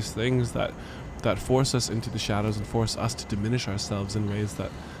all of these things that force us into the shadows and force us to diminish ourselves in ways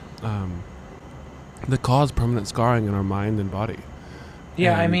that cause permanent scarring in our mind and body.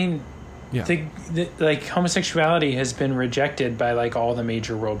 Yeah, homosexuality has been rejected by all the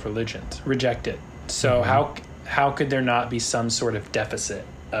major world religions. Rejected. So how could there not be some sort of deficit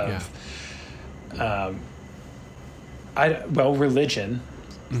of religion,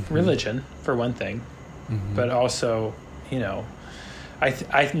 religion for one thing, but also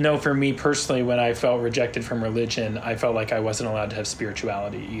I know for me personally, when I felt rejected from religion, I felt like I wasn't allowed to have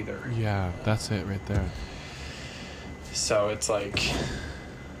spirituality either. Yeah, that's it right there. So it's like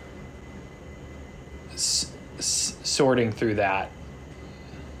sorting through that.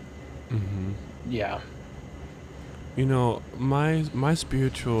 Mm-hmm. Yeah. You know, my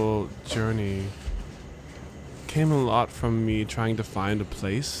spiritual journey came a lot from me trying to find a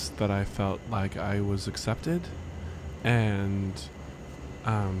place that I felt like I was accepted, and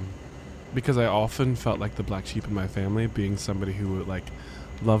because I often felt like the black sheep in my family, being somebody who like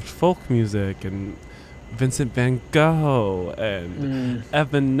loved folk music and Vincent van Gogh and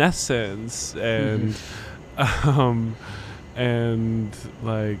Evanescence and and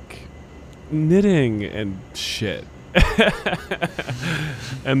like knitting and shit.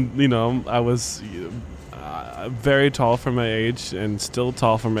 And you know, I was very tall for my age and still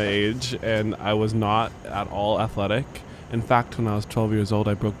tall for my age, and I was not at all athletic. In fact, when I was 12 years old,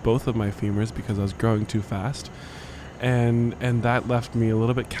 I broke both of my femurs because I was growing too fast, and that left me a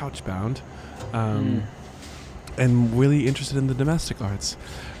little bit couch-bound, and really interested in the domestic arts.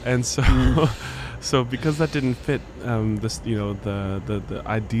 And so so because that didn't fit this, you know, the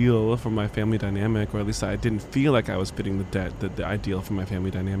ideal for my family dynamic, or at least I didn't feel like I was fitting the ideal for my family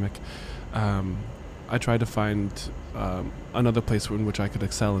dynamic, I tried to find another place in which I could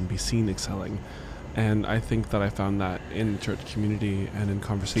excel and be seen excelling. And I think that I found that in church community and in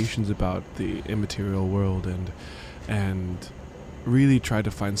conversations about the immaterial world, and really tried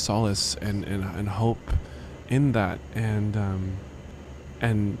to find solace and hope in that, and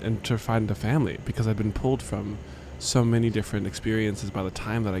to find a family, because I'd been pulled from so many different experiences by the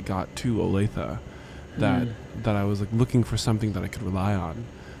time that I got to Olathe, that I was like looking for something that I could rely on,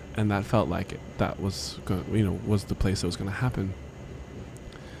 and that felt like that was was the place that was going to happen.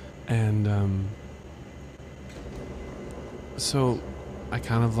 And so I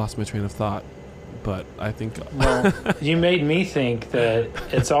kind of lost my train of thought, but I think well, you made me think that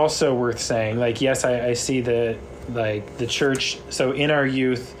it's also worth saying, like, yes, I see the church. So in our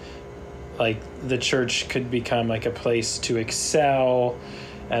youth, like, the church could become like a place to excel,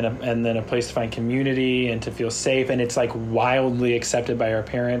 and then a place to find community and to feel safe, and it's like wildly accepted by our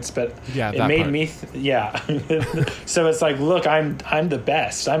parents. But yeah, it made me so it's like, look, I'm the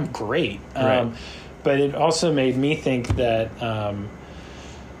best, I'm great. Right. But it also made me think that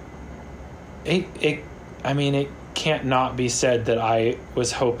it can't not be said that I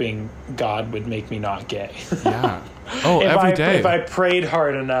was hoping God would make me not gay. Yeah. Oh, every day. If I prayed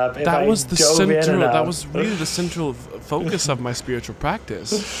hard enough, that was really the central focus of my spiritual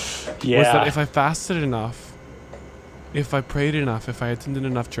practice. Yeah. Was that if I fasted enough, if I prayed enough, if I attended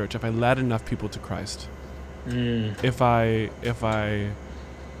enough church, if I led enough people to Christ, if I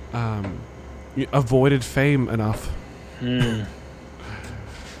avoided fame enough, then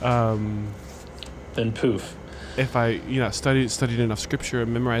poof. If I studied enough scripture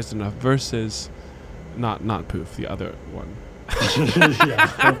and memorized enough verses, not poof, the other one.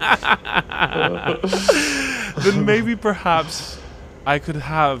 Then maybe perhaps I could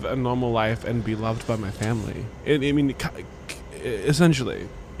have a normal life and be loved by my family. Essentially,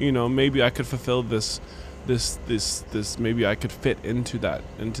 maybe I could fulfill this. Maybe I could fit into that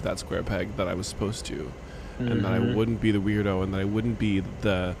square peg that I was supposed to, and that I wouldn't be the weirdo, and that I wouldn't be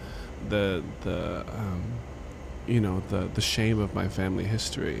the shame of my family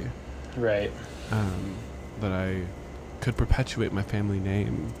history. Right. That I could perpetuate my family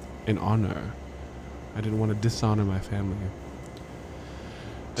name in honor. I didn't want to dishonor my family.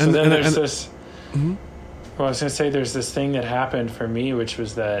 So then there's this. Mm-hmm. Well, I was going to say, there's this thing that happened for me, which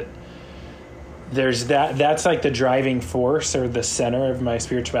was that there's that's like the driving force, or the center of my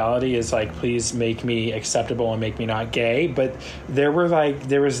spirituality, is like, please make me acceptable and make me not gay. But there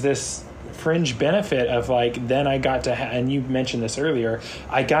was this fringe benefit of like, then I got to and you mentioned this earlier,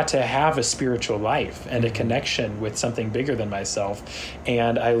 I got to have a spiritual life and a connection with something bigger than myself,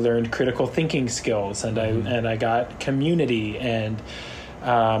 and I learned critical thinking skills, and I got community, and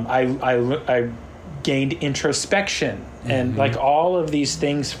I gained introspection, and like all of these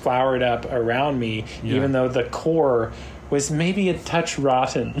things flowered up around me, even though the core was maybe a touch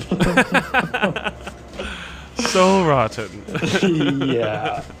rotten. So rotten.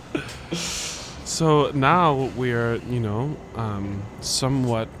 Yeah. So now we're,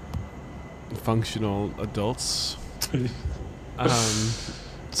 somewhat functional adults.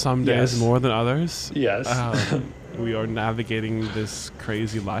 Some days more than others. Yes. We are navigating this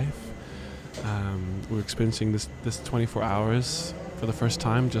crazy life. We're experiencing this 24 hours for the first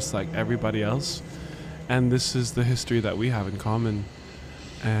time, just like everybody else. And this is the history that we have in common.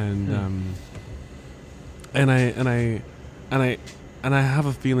 And I have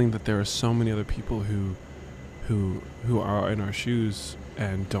a feeling that there are so many other people who are in our shoes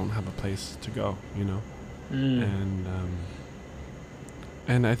and don't have a place to go,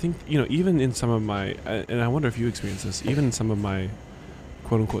 And I think, even in some of my, and I wonder if you experience this, even in some of my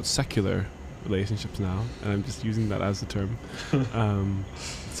quote unquote secular relationships now, and I'm just using that as a term.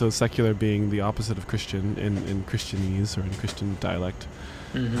 So secular being the opposite of Christian in Christianese or in Christian dialect.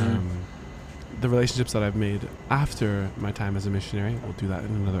 The relationships that I've made after my time as a missionary, we'll do that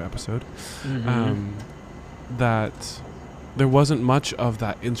in another episode, that there wasn't much of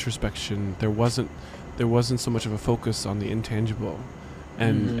that introspection. There wasn't so much of a focus on the intangible.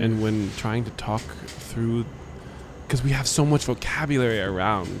 And when trying to talk through, because we have so much vocabulary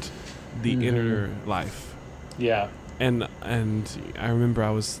around the inner life. Yeah. And I remember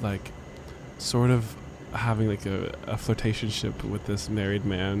I was like sort of having like a flirtationship with this married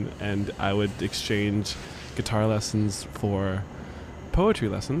man, and I would exchange guitar lessons for poetry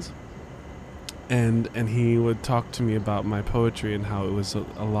lessons. And he would talk to me about my poetry and how it was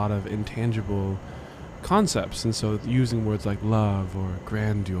a lot of intangible concepts, and so using words like love or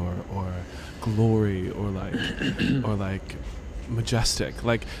grandeur or glory or like majestic,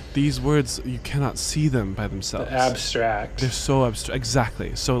 like these words, you cannot see them by themselves. Abstract. They're so abstract.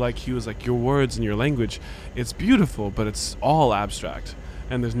 Exactly. So like he was like, your words and your language, it's beautiful, but it's all abstract,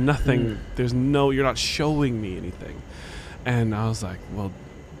 and there's nothing. You're not showing me anything. And I was like, well,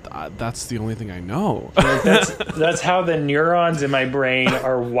 that's the only thing I know. That's how the neurons in my brain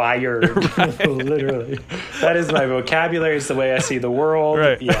are wired. Literally, that is my vocabulary. It's the way I see the world.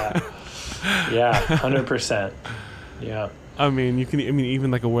 Right. Yeah, 100%. Yeah. I mean,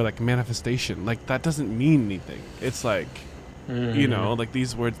 even like a word like manifestation, like that doesn't mean anything. It's like, like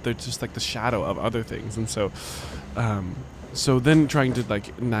these words, they're just like the shadow of other things. And so, so then trying to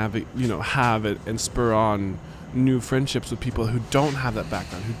like have it and spur on new friendships with people who don't have that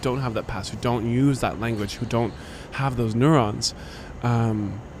background, who don't have that past, who don't use that language, who don't have those neurons,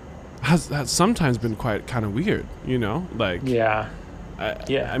 has sometimes been quite kind of weird, like. Yeah.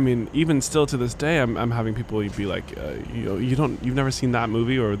 I mean, even still to this day, I'm having people be like, you've never seen that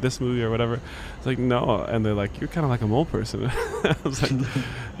movie or this movie or whatever. It's like, no, and they're like, you're kind of like a mole person. I was like,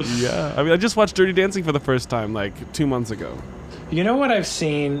 yeah. I mean, I just watched Dirty Dancing for the first time like 2 months ago. You know what I've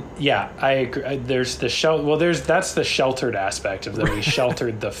seen? Yeah, I agree. There's the that's the sheltered aspect of that. We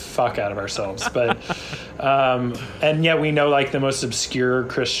sheltered the fuck out of ourselves, but and yet we know like the most obscure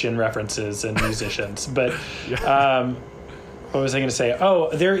Christian references and musicians. But what was I going to say? Oh,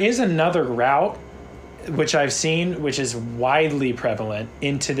 there is another route which I've seen, which is widely prevalent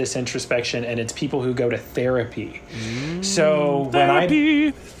into this introspection, and it's people who go to therapy. So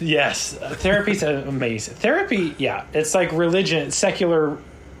therapy. Yes, therapy's amazing. Therapy, yeah, it's like religion, secular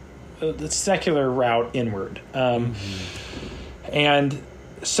route inward. And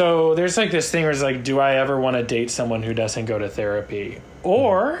so there's like this thing where it's like, do I ever want to date someone who doesn't go to therapy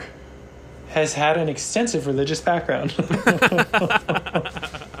or has had an extensive religious background?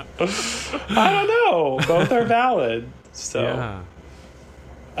 I don't know. Both are valid. So, yeah.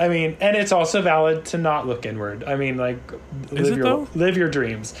 I mean, and it's also valid to not look inward. I mean, like, live your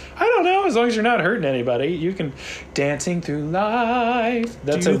dreams. I don't know. As long as you're not hurting anybody, you can. Dancing through life.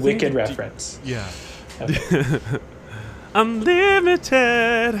 That's a Wicked reference. Yeah. Okay.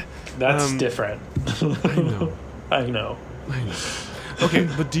 Unlimited. That's different. I know. Okay,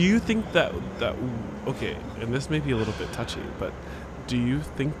 but do you think that okay, and this may be a little bit touchy, but do you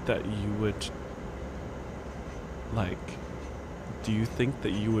think that you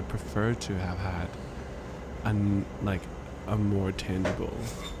would prefer to have had a more tangible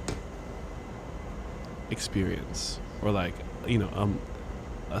experience, or like a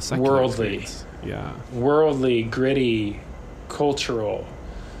secular worldly experience? Yeah, worldly, gritty, cultural?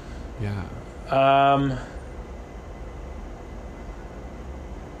 Yeah.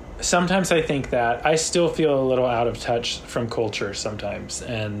 Sometimes I think that I still feel a little out of touch from culture sometimes,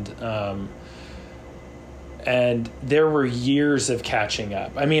 and there were years of catching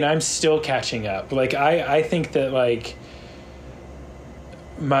up. I mean, I'm still catching up. Like I think that like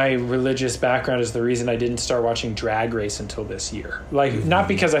my religious background is the reason I didn't start watching Drag Race until this year. Like not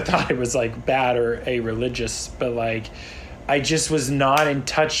because I thought it was like bad or a-religious, but like I just was not in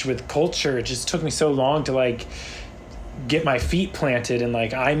touch with culture. It just took me so long to like get my feet planted and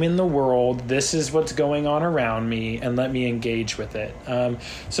like, I'm in the world, this is what's going on around me, and let me engage with it.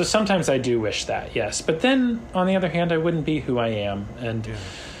 So sometimes I do wish that, yes. But then on the other hand, I wouldn't be who I am. And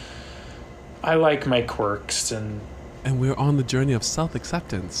I like my quirks, and we're on the journey of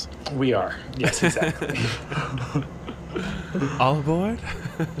self-acceptance. We are. Yes, exactly. All aboard?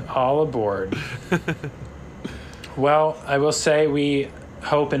 All aboard. Well, I will say we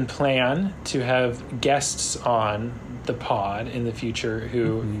hope and plan to have guests on the pod in the future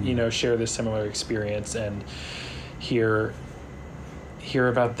who share this similar experience and hear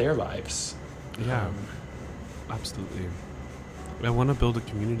about their lives. Yeah, absolutely. I want to build a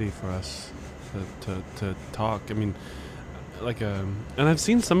community for us to talk. I mean, and I've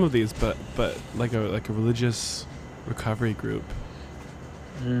seen some of these, but like a religious recovery group.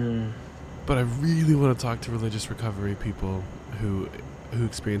 But I really want to talk to religious recovery people who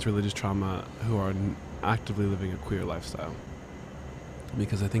experience religious trauma, who are actively living a queer lifestyle,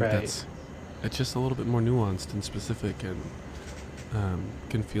 because I think it's just a little bit more nuanced and specific, and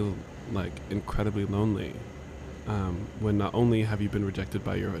can feel like incredibly lonely when not only have you been rejected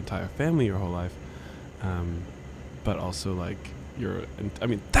by your entire family your whole life, but also like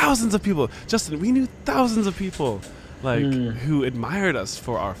thousands of people. Justin, we knew thousands of people who admired us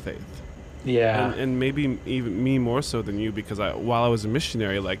for our faith. Yeah. And maybe even me more so than you, because while I was a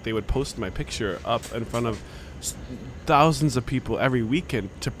missionary, like, they would post my picture up in front of thousands of people every weekend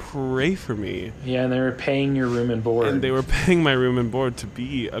to pray for me. Yeah, and they were paying your room and board. And they were paying my room and board to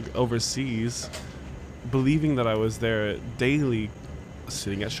be overseas, believing that I was there daily,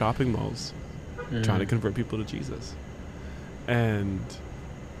 sitting at shopping malls, trying to convert people to Jesus. And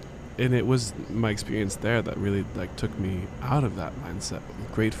it was my experience there that really took me out of that mindset,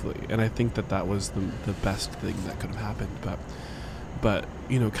 gratefully. And I think that was the best thing that could have happened. But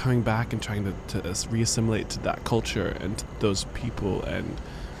coming back and trying to re-assimilate to that culture and to those people, and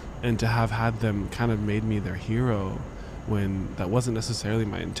to have had them kind of made me their hero when that wasn't necessarily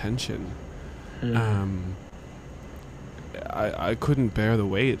my intention. I couldn't bear the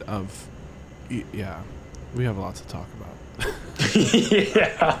weight of, we have a lot to talk about.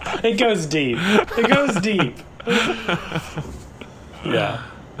 Yeah, it goes deep. Yeah.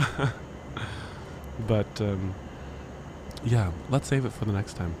 But let's save it for the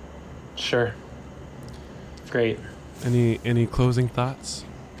next time. Sure. Great. Any closing thoughts?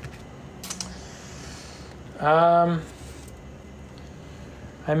 I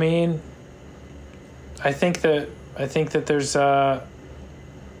mean, I think that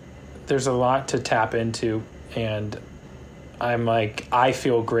there's a lot to tap into, and I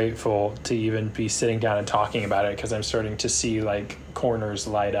feel grateful to even be sitting down and talking about it, because I'm starting to see corners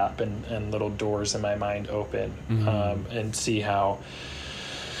light up and little doors in my mind open, and see how,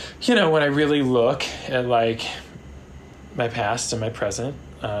 when I really look at my past and my present,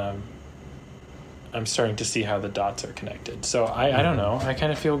 I'm starting to see how the dots are connected. So I don't know. I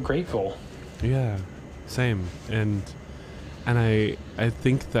kind of feel grateful. Yeah, same. And I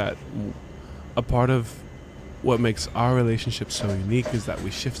think that a part of what makes our relationship so unique is that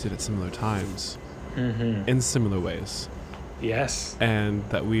we shifted at similar times, in similar ways. Yes. And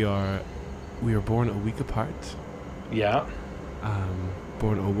that we are born a week apart. Yeah.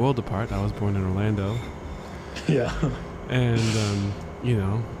 Born a world apart. I was born in Orlando. Yeah. And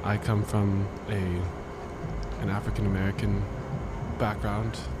I come from an African American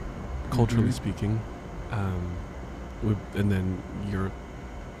background, culturally speaking. And then you're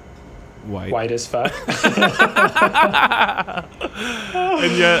white as fuck.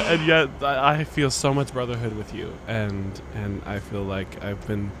 and yet I feel so much brotherhood with you, and I feel like I've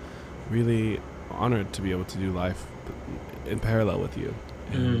been really honored to be able to do life in parallel with you,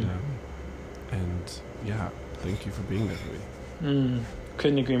 and thank you for being there for me.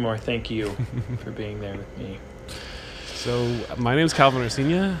 Couldn't agree more. Thank you for being there with me. So my name is Calvin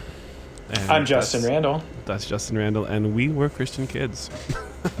Orsina. I'm Justin Randall. That's Justin Randall, and we were Christian kids.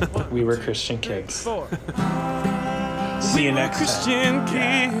 We were Christian kids. See you next Christian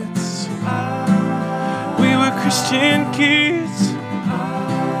kids. We were Christian kids.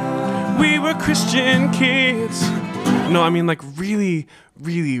 We were Christian kids. No, I mean really,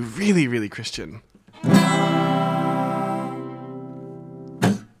 really, really, really Christian.